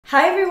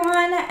Hi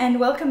everyone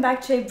and welcome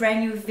back to a brand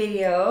new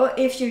video.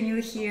 If you're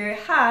new here,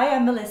 hi,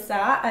 I'm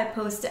Melissa. I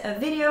post a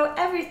video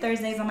every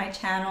Thursdays on my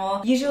channel.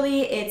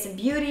 Usually it's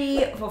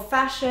beauty or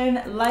fashion,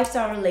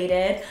 lifestyle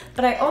related,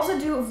 but I also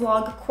do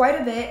vlog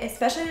quite a bit,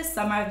 especially this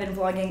summer I've been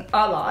vlogging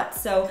a lot.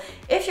 So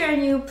if you're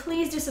new,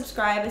 please do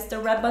subscribe. It's the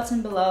red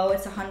button below.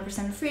 It's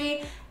 100%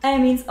 free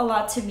and it means a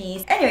lot to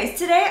me. Anyways,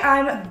 today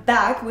I'm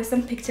back with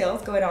some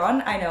pigtails going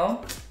on. I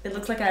know, it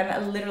looks like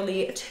I'm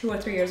literally 2 or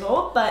 3 years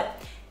old, but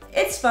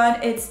it's fun,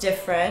 it's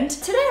different.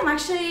 Today I'm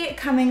actually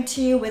coming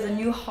to you with a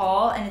new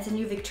haul, and it's a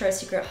new Victoria's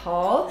Secret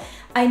haul.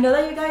 I know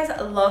that you guys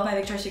love my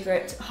Victoria's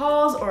Secret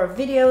hauls or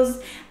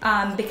videos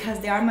because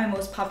they are my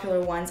most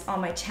popular ones on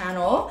my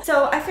channel.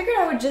 So I figured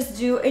I would just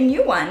do a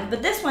new one,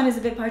 but this one is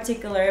a bit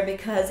particular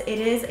because it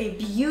is a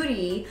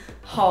beauty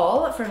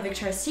haul from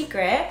Victoria's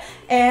Secret,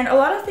 and a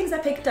lot of things I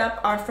picked up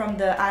are from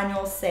the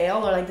annual sale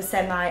or like the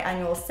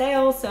semi-annual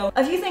sale. So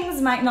a few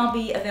things might not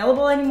be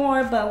available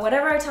anymore, but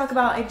whatever I talk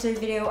about in today's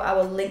video, I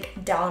will link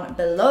down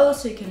below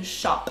so you can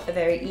shop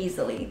very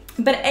easily.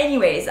 But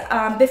anyways,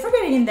 before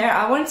getting in there,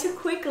 I wanted to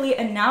quickly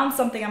announce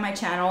something on my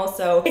channel.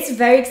 So it's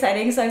very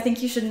exciting, so I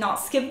think you should not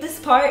skip this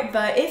part,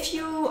 but if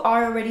you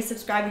are already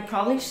subscribed, you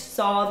probably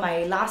saw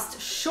my last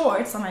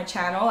shorts on my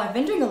channel. I've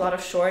been doing a lot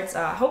of shorts.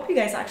 I hope you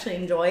guys actually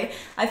enjoy.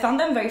 I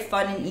found them very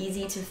fun and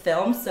easy to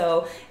film,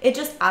 so it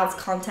just adds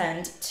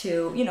content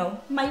to, you know,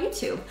 my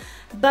YouTube.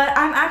 But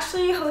I'm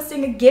actually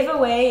hosting a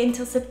giveaway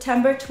until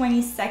September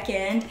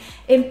 22nd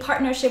in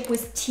partnership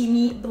with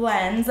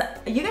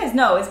THEMATIC. You guys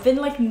know it's been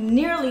like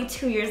nearly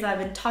 2 years that I've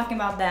been talking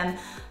about them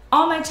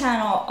on my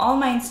channel,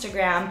 on my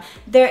Instagram.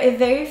 They're a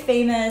very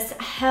famous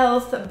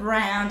health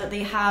brand.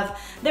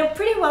 They're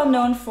pretty well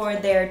known for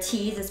their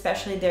teas,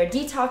 especially their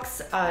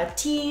detox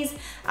teas.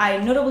 I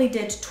notably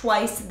did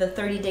twice the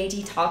 30-day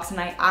detox,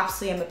 and I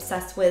absolutely am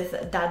obsessed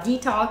with that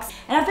detox.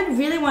 And I've been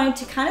really wanting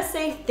to kind of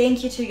say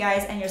thank you to you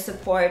guys and your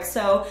support.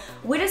 So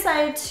we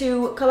decided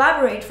to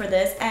collaborate for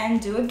this and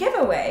do a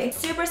giveaway.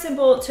 Super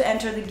simple to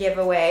enter the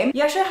giveaway.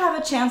 You actually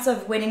have a chance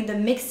of winning the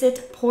Mix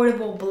It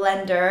portable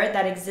blender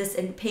that exists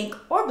in pink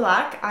or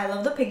black. I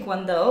love the pink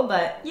one though,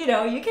 but you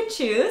know, you can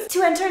choose.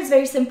 To enter is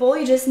very simple.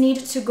 You just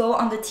need to go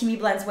on the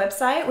THEMATIC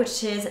website,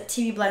 which is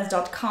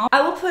tmblends.com.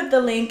 I will put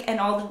the link and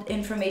all the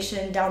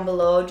information down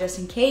below just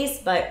in case,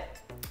 but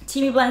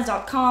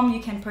tmblends.com,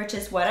 you can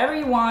purchase whatever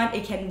you want.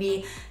 It can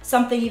be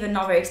something even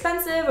not very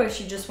expensive, or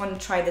if you just want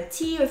to try the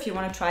tea, or if you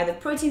want to try the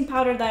protein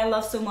powder that I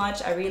love so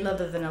much. I really love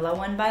the vanilla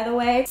one, by the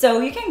way. So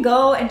you can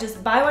go and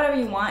just buy whatever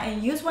you want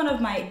and use one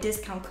of my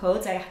discount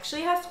codes. I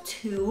actually have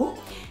two: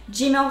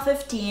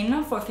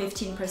 Gmail15 for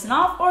 15%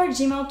 off, or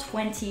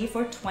Gmail20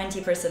 for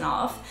 20%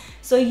 off.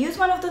 So use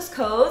one of those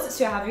codes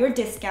so you have your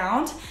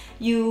discount.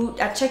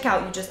 At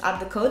checkout, you just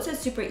add the code, so it's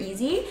super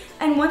easy.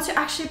 And once you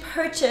actually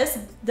purchase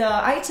the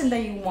item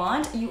that you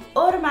want, you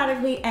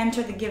automatically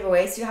enter the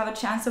giveaway, so you have a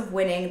chance of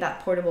winning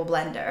that portable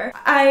blender.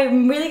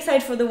 I'm really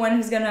excited for the one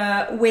who's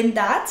gonna win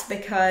that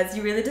because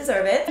you really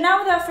deserve it. And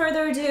now without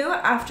further ado,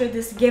 after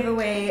this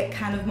giveaway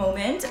kind of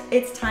moment,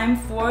 it's time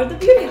for the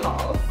beauty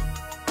haul.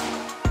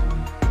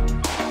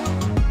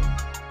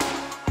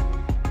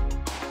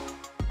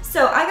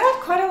 So I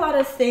got quite a lot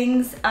of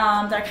things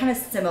that are kind of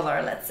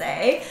similar, let's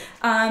say.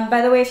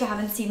 By the way, if you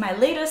haven't seen my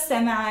latest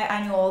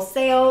semi-annual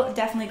sale,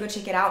 definitely go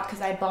check it out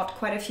because I bought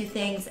quite a few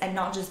things and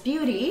not just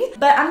beauty.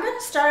 But I'm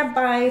gonna start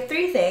by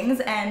 3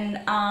 things, and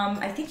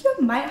I think you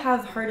might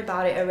have heard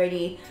about it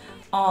already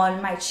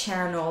on my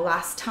channel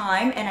last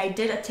time, and I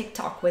did a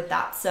TikTok with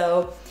that,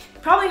 so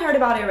probably heard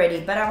about it already,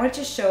 but I wanted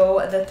to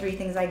show the 3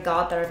 things I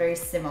got that are very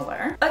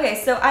similar.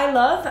 Okay, so I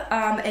love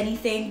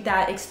anything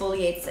that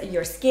exfoliates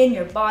your skin,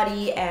 your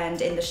body, and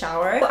in the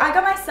shower. So I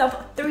got myself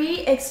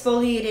 3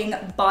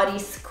 exfoliating body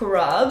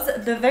scrubs.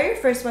 The very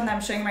first one that I'm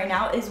showing right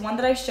now is one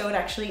that I showed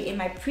actually in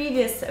my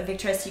previous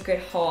Victoria's Secret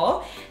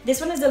haul.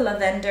 This one is the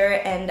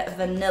lavender and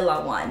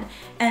vanilla one,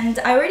 and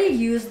I already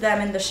used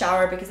them in the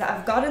shower because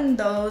I've gotten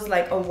those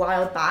like a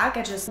while back.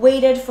 I just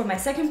waited for my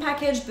second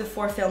package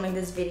before filming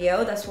this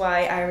video. That's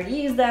why I already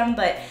use them,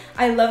 but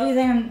I love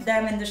using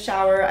them in the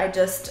shower. I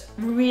just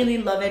really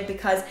love it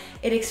because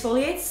it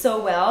exfoliates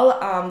so well.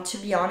 To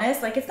be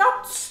honest, like, it's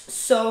not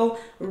so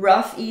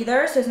rough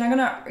either, so it's not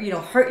gonna, you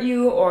know, hurt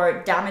you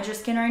or damage your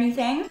skin or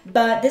anything.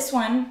 But this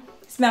one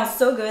smells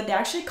so good. They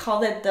actually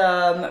called it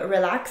the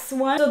Relax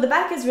one. So the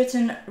back is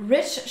written,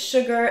 rich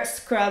sugar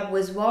scrub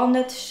with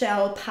walnut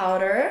shell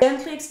powder.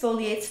 Gently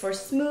exfoliates for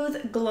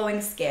smooth,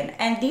 glowing skin.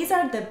 And these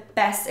are the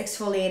best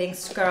exfoliating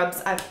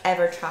scrubs I've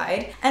ever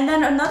tried. And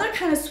then another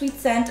kind of sweet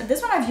scent.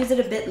 This one I've used it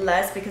a bit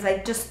less because I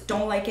just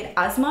don't like it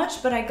as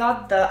much, but I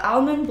got the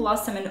almond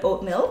blossom and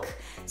oat milk.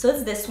 So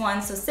it's this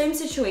one. So same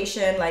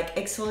situation, like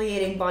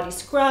exfoliating body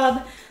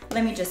scrub.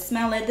 Let me just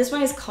smell it. This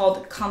one is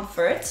called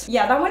Comfort.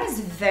 Yeah, that one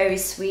is very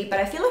sweet, but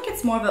I feel like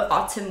it's more of an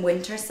autumn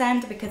winter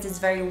scent because it's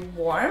very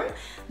warm.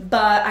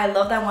 But I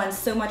love that one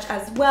so much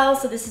as well.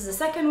 So this is the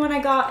second one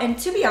I got. And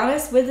to be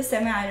honest, with the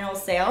semi-annual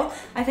sale,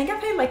 I think I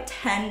paid like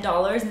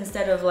 $10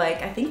 instead of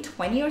like, I think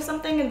 20 or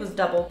something. It was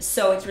double.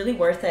 So it's really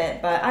worth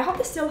it. But I hope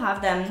they still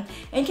have them.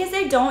 In case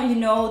they don't, you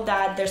know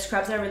that their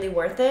scrubs are really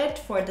worth it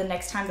for the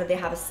next time that they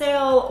have a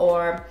sale,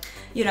 or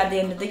you know, at the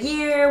end of the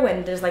year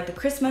when there's like the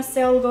Christmas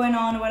sale going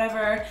on or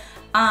whatever.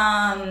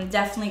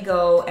 Definitely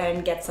go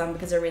and get some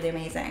because they're really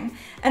amazing.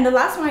 And the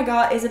last one I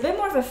got is a bit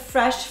more of a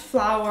fresh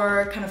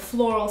flower kind of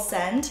floral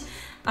scent.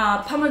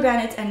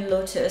 Pomegranate and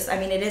lotus. I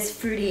mean, it is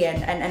fruity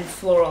and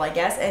floral, I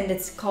guess, and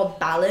it's called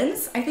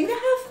Balance. I think they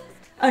have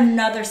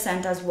another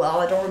scent as well,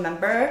 I don't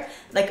remember,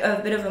 like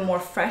a bit of a more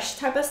fresh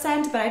type of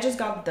scent, but I just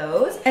got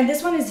those. And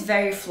this one is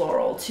very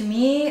floral, to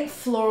me,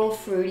 floral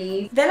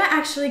fruity. Then I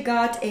actually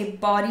got a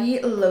body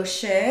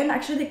lotion.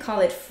 Actually, they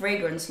call it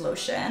fragrance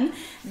lotion.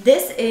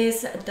 This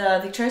is the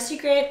Victoria's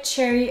Secret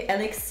Cherry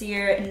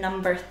Elixir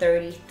number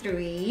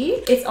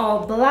 33. It's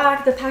all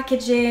black, the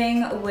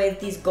packaging, with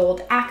these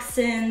gold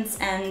accents,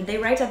 and they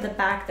write at the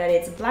back that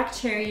it's black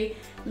cherry,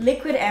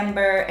 liquid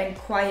amber, and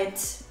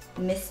quiet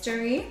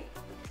mystery.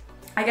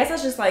 I guess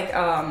that's just like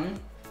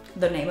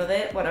the name of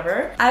it,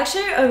 whatever. I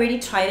actually already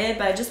tried it,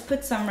 but I just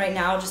put some right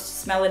now just to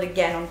smell it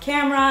again on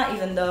camera,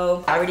 even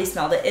though I already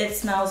smelled it. It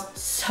smells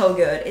so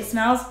good. It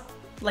smells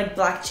like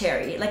black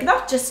cherry, like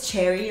not just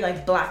cherry,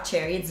 like black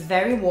cherry. It's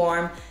very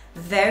warm,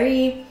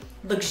 very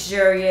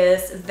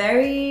luxurious,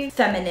 very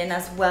feminine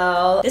as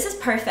well. This is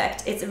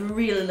perfect. It's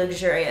really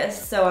luxurious,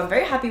 so I'm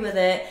very happy with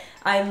it.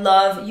 I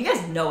love, you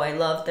guys know I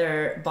love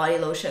their body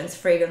lotions,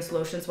 fragrance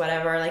lotions,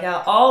 whatever. Like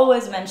I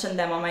always mention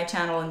them on my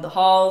channel in the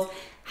hauls.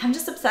 I'm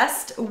just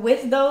obsessed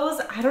with those.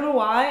 I don't know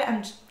why,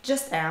 I'm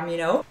just am, you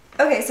know?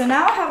 Okay, so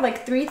now I have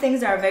like 3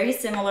 things that are very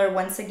similar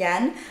once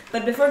again,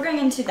 but before going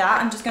into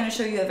that, I'm just going to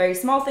show you a very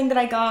small thing that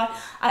I got.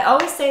 I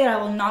always say that I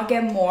will not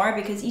get more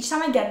because each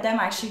time I get them,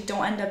 I actually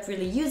don't end up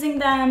really using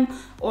them,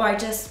 or I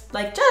just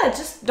like,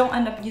 just don't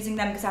end up using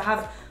them because I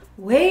have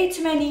way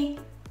too many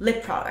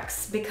lip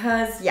products.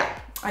 Because yeah,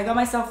 I got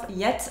myself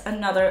yet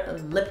another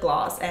lip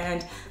gloss,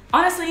 and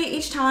honestly,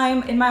 each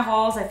time in my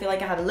hauls, I feel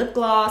like I have a lip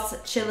gloss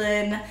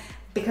chilling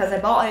because I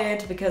bought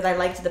it, because I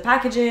liked the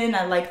packaging,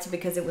 I liked it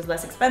because it was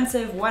less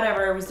expensive,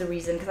 whatever was the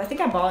reason, because I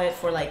think I bought it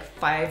for like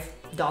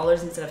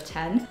 $5 instead of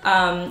 10.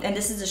 And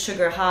this is a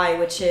Sugar High,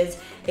 which is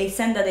a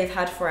scent that they've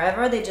had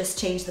forever. They just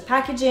changed the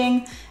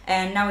packaging,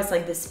 and now it's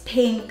like this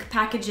pink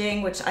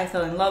packaging, which I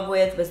fell in love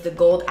with the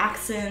gold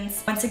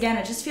accents. Once again,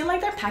 I just feel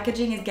like their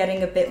packaging is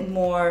getting a bit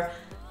more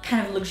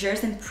kind of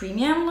luxurious and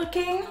premium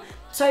looking.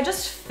 So I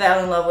just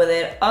fell in love with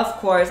it. Of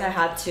course, I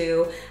had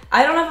to.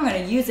 I don't know if I'm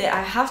gonna use it.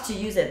 I have to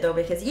use it though,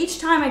 because each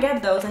time I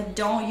get those, I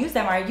don't use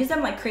them, or I use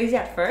them like crazy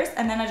at first,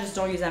 and then I just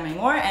don't use them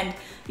anymore. And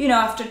you know,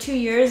 after 2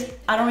 years,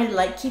 I don't really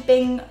like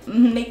keeping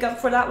makeup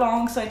for that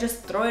long, so I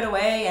just throw it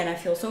away and I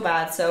feel so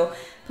bad. So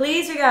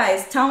please, you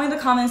guys, tell me in the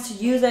comments to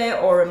use it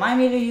or remind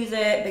me to use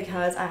it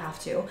because I have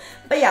to.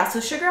 But yeah, so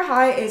Sugar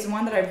High is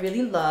one that I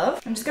really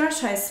love. I'm just gonna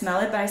try to smell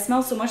it, but I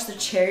smell so much the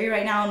cherry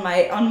right now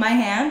on my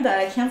hand that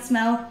I can't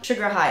smell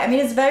Sugar High. I mean,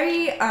 it's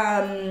very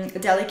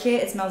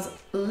delicate. It smells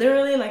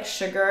literally like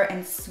sugar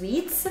and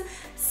sweets.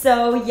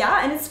 So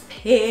yeah, and it's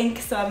pink,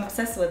 so I'm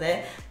obsessed with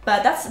it.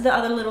 But that's the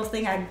other little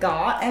thing I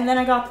got. And then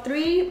I got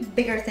 3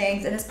 bigger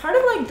things, and it's part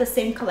of like the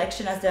same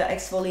collection as the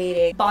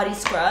exfoliating body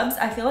scrubs.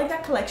 I feel like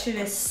that collection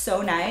is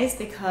so nice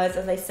because,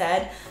 as I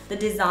said, the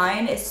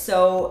design is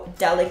so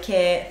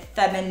delicate,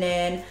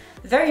 feminine,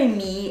 very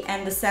me,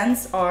 and the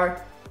scents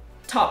are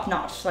top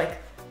notch, like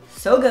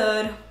so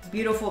good,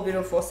 beautiful,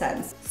 beautiful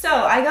scents. So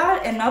I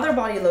got another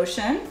body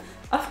lotion.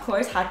 Of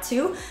course, had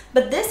to,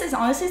 but this is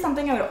honestly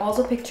something I would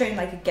also picture in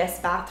like a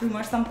guest bathroom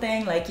or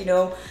something, like, you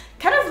know,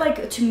 kind of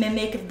like to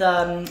mimic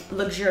the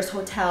luxurious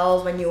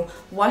hotels when you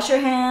wash your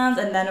hands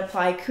and then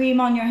apply cream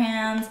on your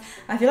hands.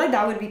 I feel like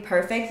that would be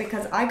perfect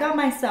because I got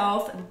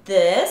myself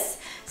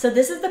this. So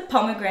this is the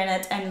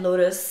Pomegranate and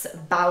Lotus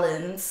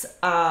Balance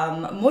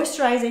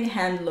moisturizing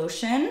hand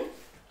lotion.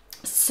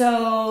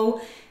 So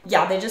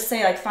yeah, they just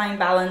say like fine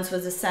balance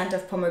with the scent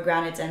of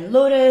pomegranate and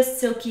lotus,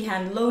 silky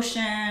hand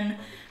lotion.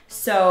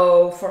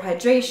 So for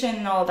hydration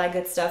and all that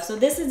good stuff. So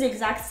this is the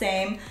exact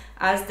same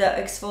as the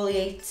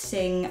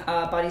exfoliating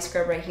body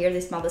scrub right here.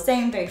 They smell the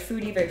same, very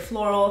fruity, very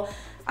floral.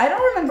 I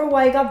don't remember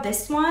why I got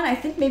this one. I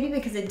think maybe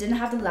because it didn't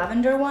have the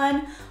lavender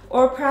one,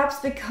 or perhaps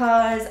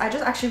because I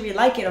just actually really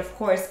like it, of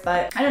course,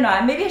 but I don't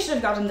know, maybe I should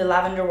have gotten the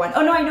lavender one.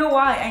 Oh no, I know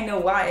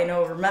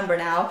why, remember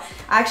now.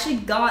 I actually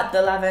got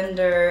the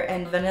lavender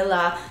and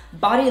vanilla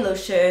body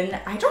lotion.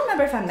 I don't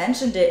remember if I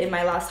mentioned it in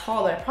my last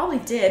haul, but I probably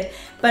did,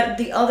 but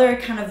the other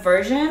kind of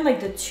version, like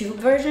the tube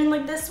version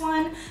like this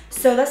one.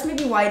 So that's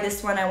maybe why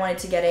this one I wanted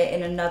to get it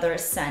in another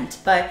scent.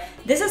 But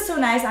this is so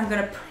nice. I'm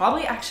gonna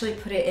probably actually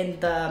put it in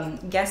the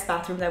guest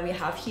bathroom that we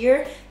have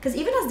here, because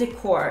even as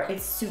decor,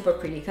 it's super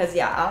pretty, because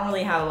yeah, I don't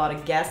really have a lot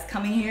of guests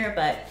coming here,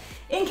 but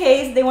in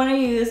case they want to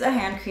use a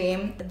hand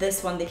cream,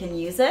 this one they can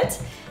use it.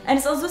 And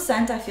it's also a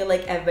scent I feel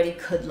like everybody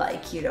could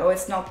like, you know,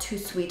 it's not too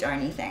sweet or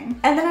anything.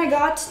 And then I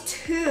got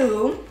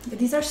two,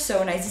 these are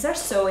so nice, these are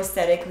so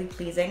aesthetically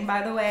pleasing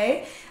by the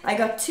way. I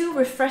got two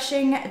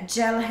refreshing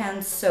gel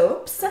hand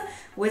soaps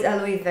with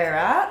aloe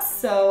vera.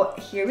 So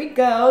here we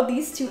go,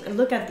 these two,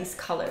 look at these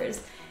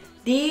colors.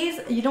 These,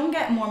 you don't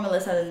get more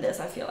Melissa than this,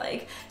 I feel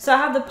like. So I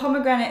have the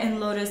pomegranate and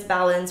lotus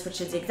balance, which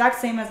is the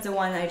exact same as the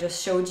one I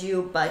just showed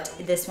you, but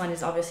this one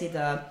is obviously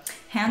the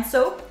hand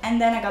soap.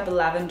 And then I got the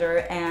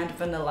lavender and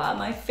vanilla,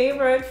 my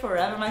favorite,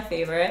 forever my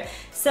favorite.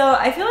 So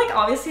I feel like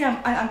obviously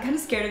I'm kind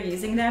of scared of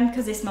using them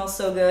because they smell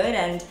so good,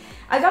 and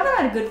I got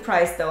them at a good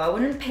price though. I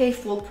wouldn't pay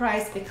full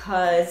price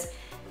because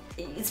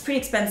it's pretty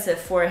expensive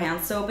for a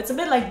hand soap. It's a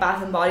bit like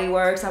Bath and Body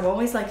Works. I'm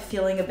always like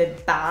feeling a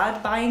bit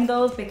bad buying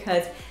those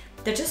because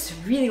they're just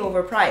really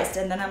overpriced,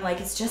 and then I'm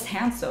like, it's just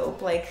hand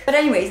soap, like. But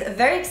anyways,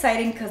 very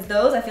exciting because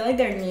those, I feel like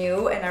they're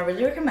new and I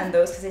really recommend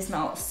those because they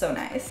smell so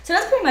nice. So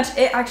that's pretty much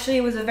it. Actually,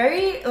 it was a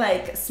very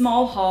like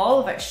small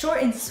haul, very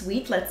short and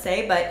sweet, let's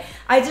say, but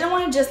I didn't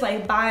want to just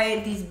like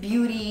buy these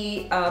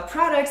beauty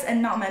products and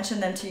not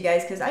mention them to you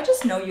guys because I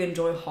just know you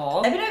enjoy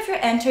hauls. Let me know if you're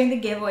entering the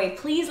giveaway.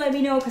 Please let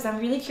me know because I'm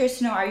really curious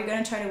to know, are you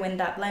going to try to win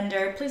that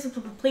blender? Please,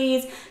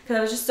 please, because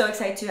I was just so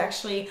excited to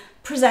actually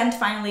present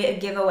finally a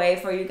giveaway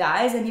for you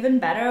guys, and even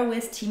better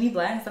with Teamy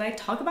blends that I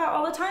talk about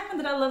all the time and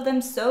that I love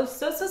them so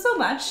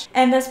much.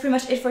 And that's pretty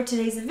much it for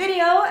today's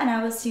video, and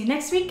I will see you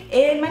next week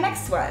in my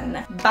next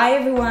one. Bye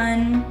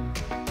everyone.